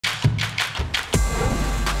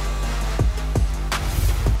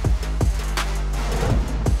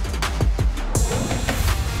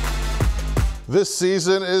This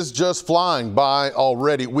season is just flying by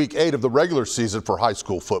already. Week 8 of the regular season for high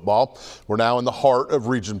school football. We're now in the heart of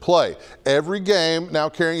region play. Every game now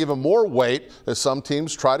carrying even more weight as some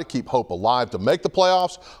teams try to keep hope alive to make the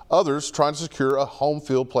playoffs, others trying to secure a home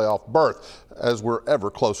field playoff berth as we're ever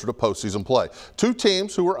closer to postseason play. Two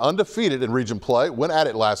teams who were undefeated in region play went at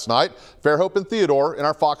it last night, Fairhope and Theodore, in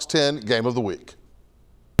our Fox 10 Game of the Week.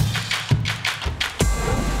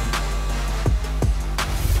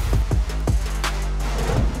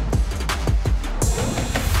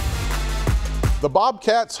 The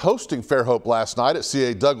Bobcats hosting Fairhope last night at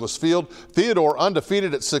C.A. Douglas Field. Theodore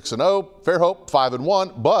undefeated at 6-0, Fairhope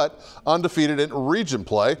 5-1, but undefeated in region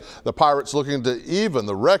play. The Pirates looking to even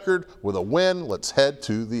the record with a win. Let's head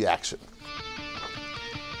to the action.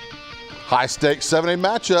 High-stakes 7A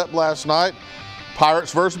matchup last night.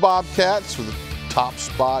 Pirates versus Bobcats for the top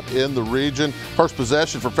spot in the region. First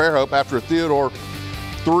possession for Fairhope after a Theodore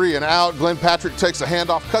 3-and-out. Glenn Patrick takes a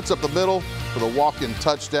handoff, cuts up the middle for the walk-in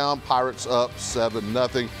touchdown. Pirates up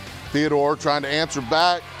 7-0. Theodore trying to answer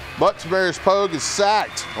back, but Tamarius Pogue is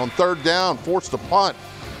sacked on third down, forced to punt.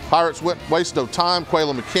 Pirates waste no time.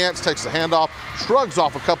 Quaylen McCants takes the handoff, shrugs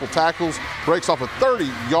off a couple tackles, breaks off a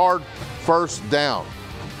 30-yard first down.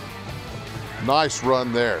 Nice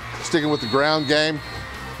run there. Sticking with the ground game.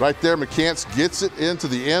 Right there, McCants gets it into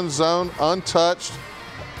the end zone, untouched,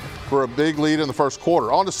 for a big lead in the first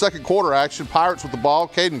quarter. On to second quarter action. Pirates with the ball.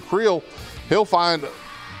 Caden Creel, he'll find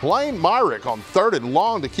Blaine Myrick on 3rd and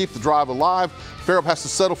long to keep the drive alive. Fairhope has to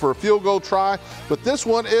settle for a field goal try, but this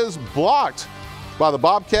one is blocked by the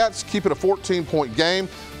Bobcats, keep it a 14-point game.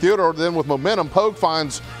 Theodore then with momentum. Pogue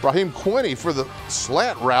finds Raheem Quinney for the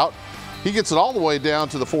slant route. He gets it all the way down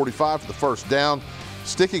to the 45 for the first down.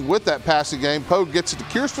 Sticking with that passing game, Pogue gets it to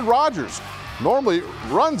Kirsten Rogers. Normally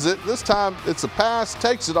runs it. This time it's a pass,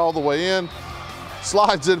 takes it all the way in,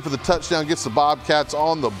 slides in for the touchdown, gets the Bobcats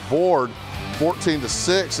on the board,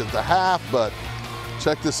 14-6 at the half. But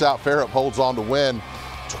check this out, Fairhope holds on to win,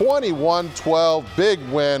 21-12, big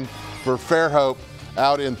win for Fairhope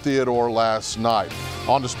out in Theodore last night.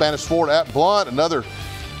 On to Spanish Fort at Blunt, another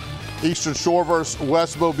Eastern Shore versus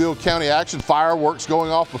West Mobile County action. Fireworks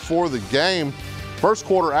going off before the game. First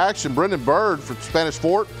quarter action, Brendan Bird for Spanish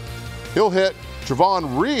Fort. He'll hit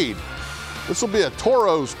Trevon Reed. This will be a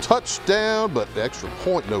Toros touchdown, but the extra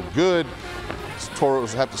point no good.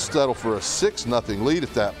 Toros have to settle for a 6-0 lead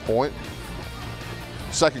at that point.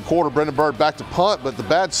 Second quarter, Brendan Bird back to punt, but the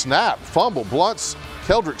bad snap, fumble, Blunt's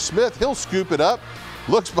Keldrick Smith. He'll scoop it up,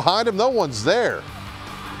 looks behind him, no one's there.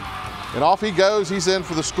 And off he goes, he's in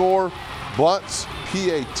for the score. Blunt's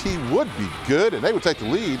PAT would be good, and they would take the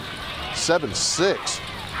lead 7-6.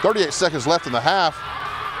 38 seconds left in the half.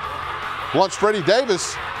 Blunt's Freddie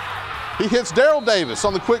Davis, he hits Daryl Davis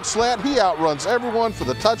on the quick slant. He outruns everyone for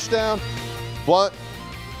the touchdown. Blunt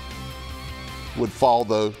would fall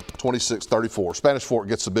though, 26-34. Spanish Fort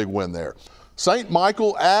gets the big win there. St.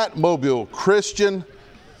 Michael at Mobile Christian.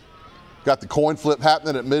 Got the coin flip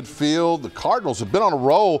happening at midfield. The Cardinals have been on a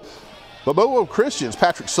roll, but Mobile Christian's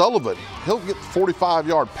Patrick Sullivan, he'll get the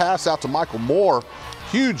 45-yard pass out to Michael Moore.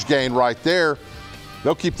 Huge gain right there.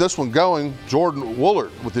 They'll keep this one going. Jordan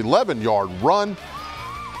Woolard with the 11-yard run.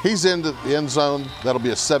 He's into the end zone. That'll be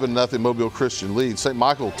a 7-0 Mobile Christian lead. St.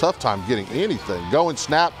 Michael, tough time getting anything going.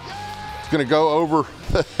 Snap. It's going to go over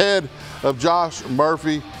the head of Josh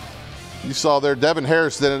Murphy. You saw there, Devin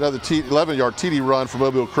Harris then another 11-yard TD run for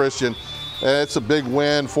Mobile Christian. It's a big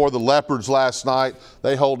win for the Leopards last night.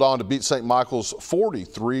 They hold on to beat St. Michael's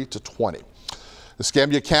 43-20.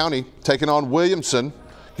 Escambia County taking on Williamson.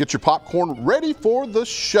 Get your popcorn ready for the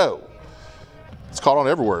show. It's caught on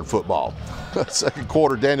everywhere in football. Second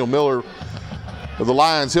quarter, Daniel Miller of the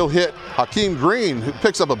Lions, he'll hit Hakeem Green, who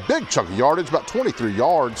picks up a big chunk of yardage, about 23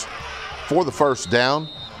 yards for the first down.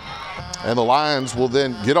 And the Lions will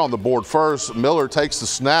then get on the board first. Miller takes the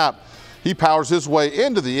snap. He powers his way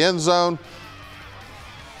into the end zone.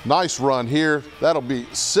 Nice run here. That'll be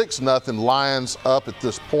 6-0 Lions up at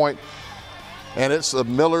this point. And it's a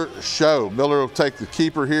Miller show. Miller will take the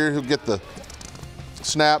keeper here. He'll get the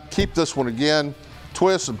snap, keep this one again,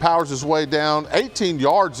 twists and powers his way down. 18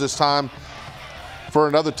 yards this time for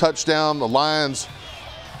another touchdown. The Lions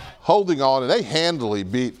holding on, and they handily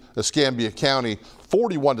beat Escambia County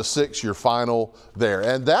 41-6 your final there.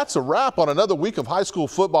 And that's a wrap on another week of high school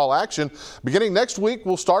football action. Beginning next week,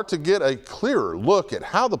 we'll start to get a clearer look at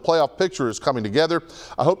how the playoff picture is coming together.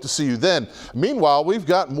 I hope to see you then. Meanwhile, we've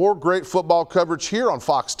got more great football coverage here on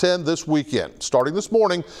Fox 10 this weekend. Starting this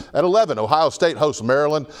morning at 11, Ohio State hosts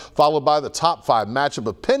Maryland, followed by the top 5 matchup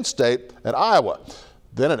of Penn State and Iowa.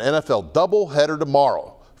 Then an NFL doubleheader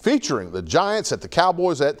tomorrow. featuring the Giants at the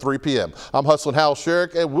Cowboys at 3 p.m. I'm Hustlin' Hal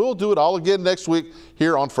Sherrick, and we'll do it all again next week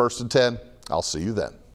here on First and 10. I'll see you then.